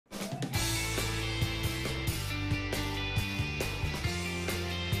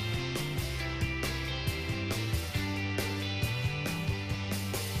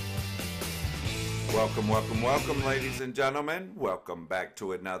Welcome, welcome, welcome, ladies and gentlemen. Welcome back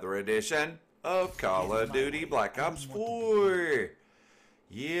to another edition of Call of Duty Black Ops 4.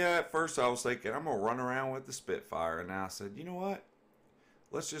 Yeah, at first I was thinking I'm going to run around with the Spitfire, and I said, you know what?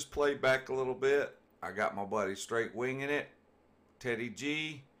 Let's just play back a little bit. I got my buddy Straight Winging It, Teddy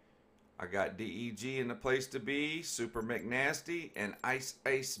G. I got DEG in the place to be, Super McNasty, and Ice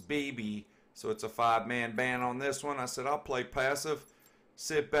Ice Baby. So it's a 5-man band on this one. I said I'll play passive.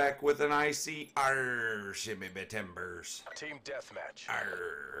 Sit back with an icy shimmy me timbers. Team deathmatch.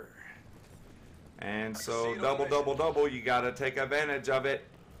 Arr. And so double, you gotta take advantage of it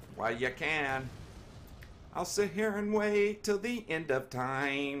while you can. I'll sit here and wait till the end of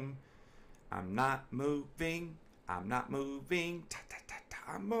time. I'm not moving. I'm not moving.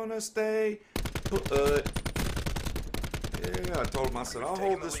 I'm gonna stay put. Yeah, I told him, I said, I'll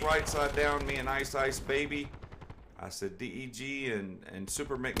hold this right side down, me and Ice Ice Baby. I said DEG and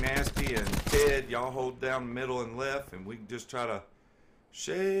Super McNasty and Ted, y'all hold down middle and left, and we can just try to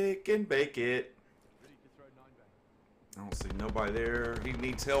shake and bake it. I don't see nobody there. He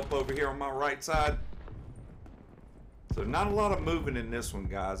needs help over here on my right side. So not a lot of moving in this one,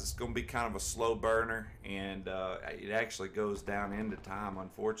 guys. It's going to be kind of a slow burner, and it actually goes down into time,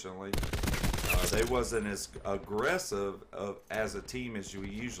 unfortunately. They wasn't as aggressive as a team as we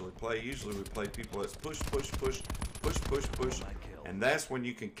usually play. Usually we play people that's push, and that's when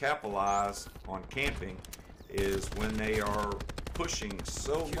you can capitalize on camping, is when they are pushing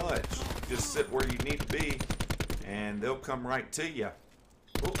so much. Just sit where you need to be, and they'll come right to you.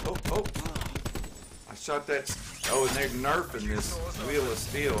 Oh. I shot that. Oh, and they're nerfing this wheel of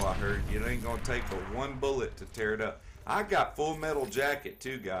steel, I heard. It ain't going to take but one bullet to tear it up. I got full metal jacket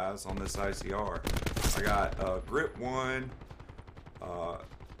too, guys, on this ICR. I got grip 1,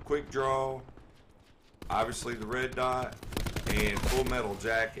 quick draw, obviously the red dot, and full metal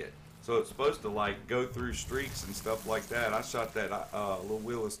jacket. So it's supposed to like go through streaks and stuff like that. I shot that little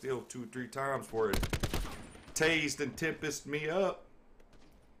wheel of steel 2 or 3 times before it tased and tempested me up.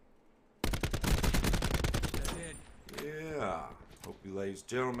 Yeah. Hope you ladies and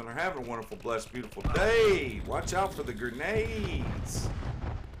gentlemen are having a wonderful, blessed, beautiful day. Watch out for the grenades.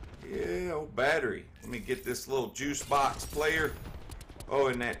 Yeah, old battery. Let me get this little juice box player. Oh,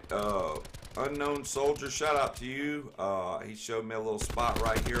 and that unknown soldier, shout out to you. He showed me a little spot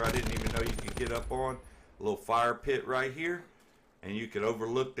right here I didn't even know you could get up on. A little fire pit right here. And you could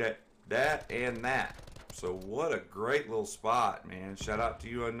overlook that and that. So what a great little spot, man. Shout out to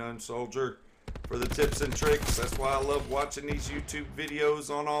you, unknown soldier, for the tips and tricks. That's why I love watching these YouTube videos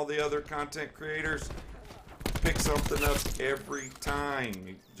on all the other content creators. Pick something up every time.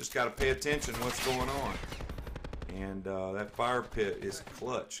 You just got to pay attention to what's going on. And that fire pit is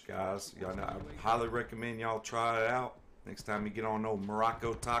clutch, guys. I highly recommend y'all try it out next time you get on old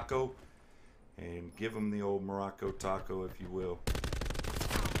Morocco Taco, and give them the old Morocco Taco, if you will.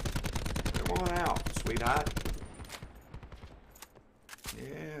 Come on out, sweetheart.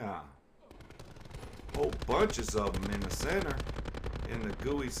 Yeah. Whole bunches of them in the center, in the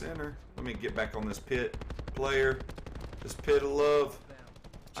gooey center. Let me get back on this pit player, this pit of love.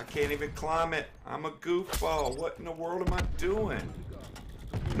 I can't even climb it. I'm a goofball. What in the world am I doing?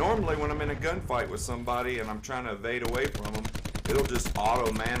 Normally when I'm in a gunfight with somebody and I'm trying to evade away from them, it'll just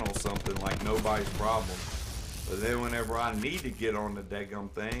auto mantle something like nobody's problem. But then whenever I need to get on the daggum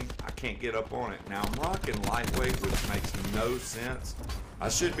thing, I can't get up on it. Now I'm rocking lightweight, which makes no sense. I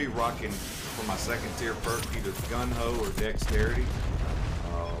should be rocking for my second tier perk either gun ho or dexterity.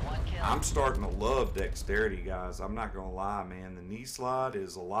 I'm starting to love dexterity, guys. I'm not gonna lie, man. The knee slide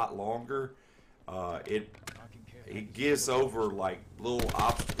is a lot longer. It gets over like little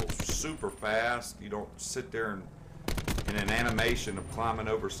obstacles super fast. You don't sit there in an animation of climbing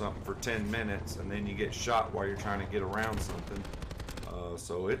over something for 10 minutes and then you get shot while you're trying to get around something.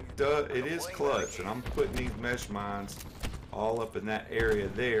 So it is clutch, and I'm putting these mesh mines all up in that area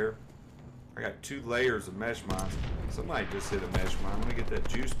there. I got 2 layers of mesh mines. Somebody just hit a mesh mine. Let me get that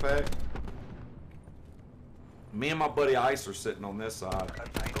juice pack. Me and my buddy Ice are sitting on this side,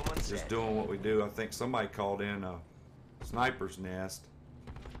 just doing what we do. I think somebody called in a sniper's nest.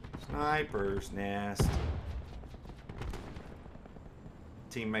 Sniper's nest.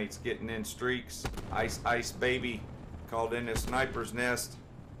 Teammates getting in streaks. Ice Ice Baby called in a sniper's nest.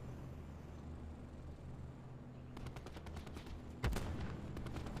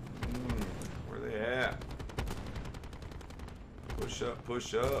 Where they at? Push up,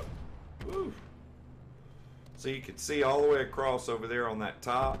 push up. Woo. So you can see all the way across over there on that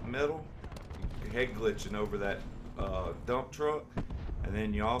top middle, head glitching over that dump truck, and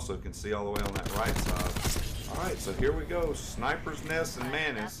then you also can see all the way on that right side. All right, so here we go. Sniper's Nest and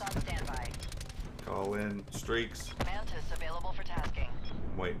Manus. Call in Streaks. Mantis available for tasking.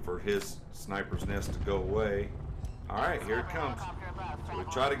 I'm waiting for his sniper's nest to go away. Alright, here it comes. So we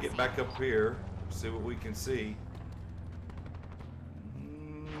try to get back up here, see what we can see.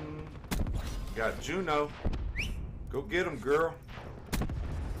 Got Juno. Go get him, girl.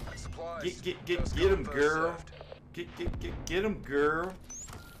 Get him, girl. Get him, girl.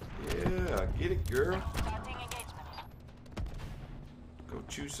 Yeah, get it, girl. Go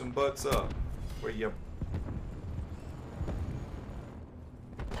chew some butts up. Where you?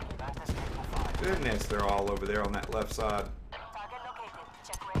 Goodness, they're all over there on that left side.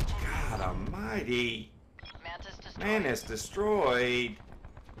 God almighty. Mantis destroyed.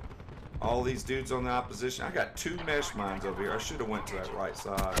 All these dudes on the opposition. I got 2 mesh mines over here. I should have went to that right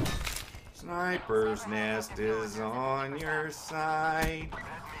side. Sniper's nest is on your side.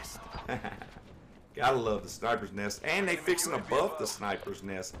 Gotta love the sniper's nest. And they fixing to buff the sniper's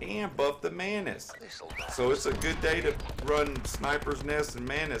nest and buff the Mantis. So it's a good day to run sniper's nest and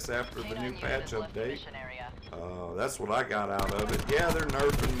Mantis after the new patch update. That's what I got out of it. Yeah, they're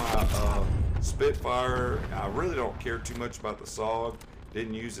nerfing my Spitfire. I really don't care too much about the SOG.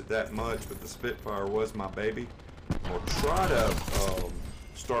 Didn't use it that much, but the Spitfire was my baby. We'll try to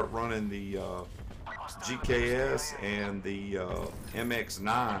start running the GKS and the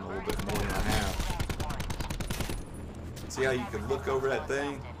MX9 a little bit more than I have. See how you can look over that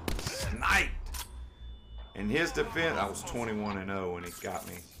thing? Sniped! In his defense, I was 21-0 when he got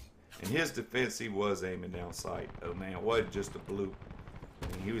me. In his defense, he was aiming down sight. Oh man, it wasn't just a bloop. I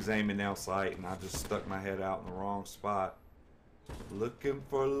mean, he was aiming down sight, and I just stuck my head out in the wrong spot. Looking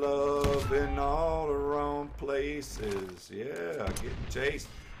for love in all the wrong places. Yeah, getting chased.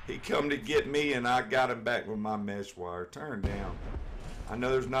 He come to get me, and I got him back with my mesh wire. Turn down. I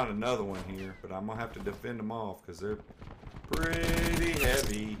know there's not another one here, but I'm going to have to defend them off because they're pretty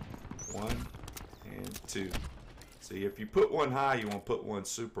heavy. 1 and 2. See, if you put one high, you want to put one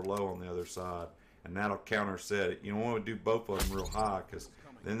super low on the other side, and that'll counter set it. You don't want to do both of them real high because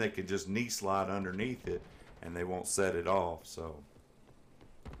then they could just knee slide underneath it, and they won't set it off. So,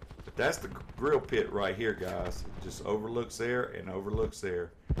 but that's the grill pit right here, guys. It just overlooks there and overlooks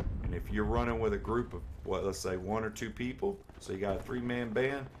there. And if you're running with a group of, what, let's say 1 or 2 people, so you got a 3-man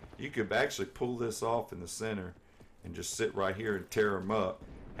band, you could actually pull this off in the center and just sit right here and tear them up.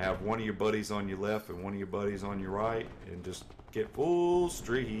 Have one of your buddies on your left and one of your buddies on your right, and just get full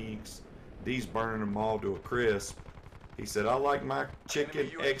streaks. D's burning them all to a crisp. He said, I like my chicken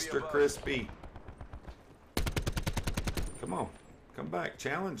extra crispy. Come on, come back,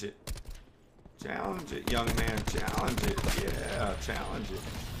 challenge it. Challenge it, young man, challenge it. Yeah, challenge it.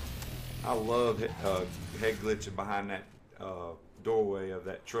 I love head glitching behind that doorway of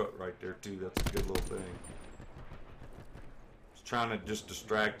that truck right there too. That's a good little thing. I was trying to just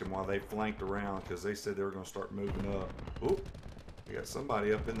distract them while they flanked around because they said they were going to start moving up. Oop, we got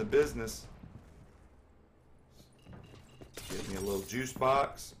somebody up in the business. Get me a little juice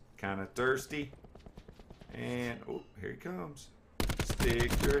box, kind of thirsty. And, oh, here he comes.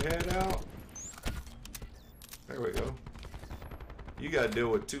 Stick your head out. There we go. You got to deal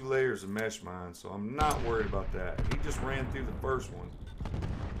with 2 layers of mesh mine, so I'm not worried about that. He just ran through the first one.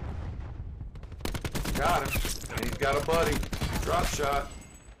 Got him. And he's got a buddy. Drop shot.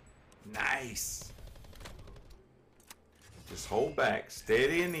 Nice. Just hold back.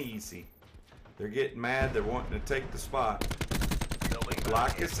 Steady and easy. They're getting mad. They're wanting to take the spot. The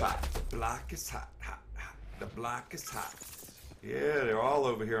block is hot. The block is hot. Hot, hot. The block is hot. Yeah, they're all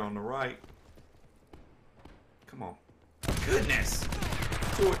over here on the right. Come on. Goodness!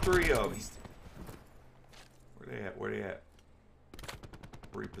 2 or 3 of them. Where they at? Where they at?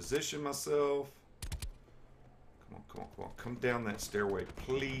 Reposition myself. Come on, come on, come on. Come down that stairway,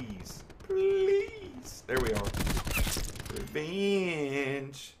 please. Please. There we are.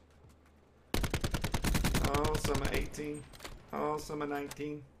 Revenge. Oh, summer 18. Oh, summer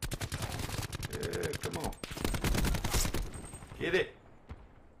 19. Yeah, come on. Get it.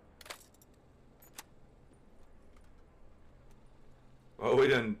 Oh, we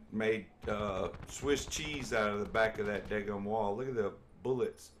done made Swiss cheese out of the back of that daggone wall. Look at the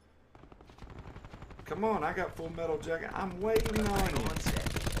bullets. Come on, I got full metal jacket. I'm waiting on you.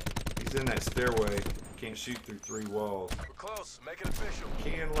 He's in that stairway. Can't shoot through 3 walls. We're close. Make it official.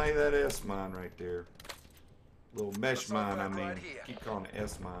 Can lay that S mine right there. Little mesh mine, I mean. Keep calling it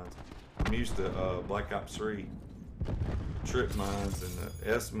S mines. I'm used to Black Ops 3 trip mines, and the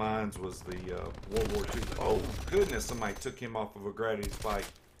S mines was the World War II. Oh goodness, somebody took him off of a gratuitous fight.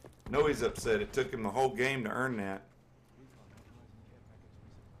 No, he's upset. It took him the whole game to earn that.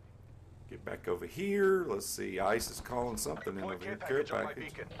 Get back over here. Let's see. ICE is calling something in over here. Care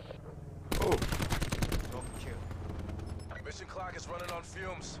package. Oh, Mission clock is running on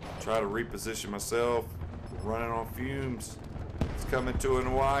fumes. Try to reposition myself. Running on fumes. It's coming to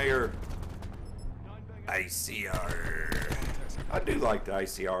an wire. ICR. I do like the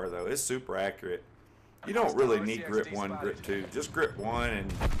ICR though. It's super accurate. You don't really need grip 1, grip 2. Just grip 1 and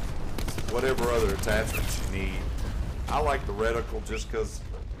whatever other attachments you need. I like the reticle just because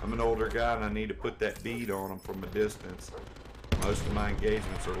I'm an older guy and I need to put that bead on them from a distance. Most of my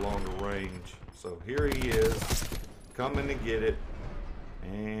engagements are longer range. So here he is, coming to get it.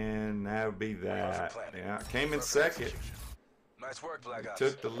 And that would be that. Yeah, came in second. Nice work, Black Ops.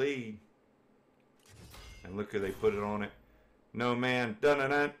 Took the lead. And look who they put it on it. No man,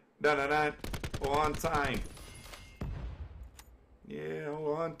 dun-dun-dun, dun-dun-dun. Oh, on time. Yeah,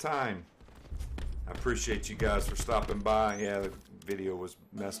 oh, on time. I appreciate you guys for stopping by. Yeah, the video was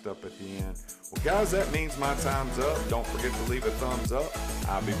messed up at the end. Well, guys, that means my time's up. Don't forget to leave a thumbs up.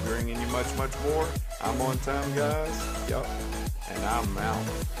 I'll be bringing you much, much more. I'm on time, guys. Yup. And I'm out.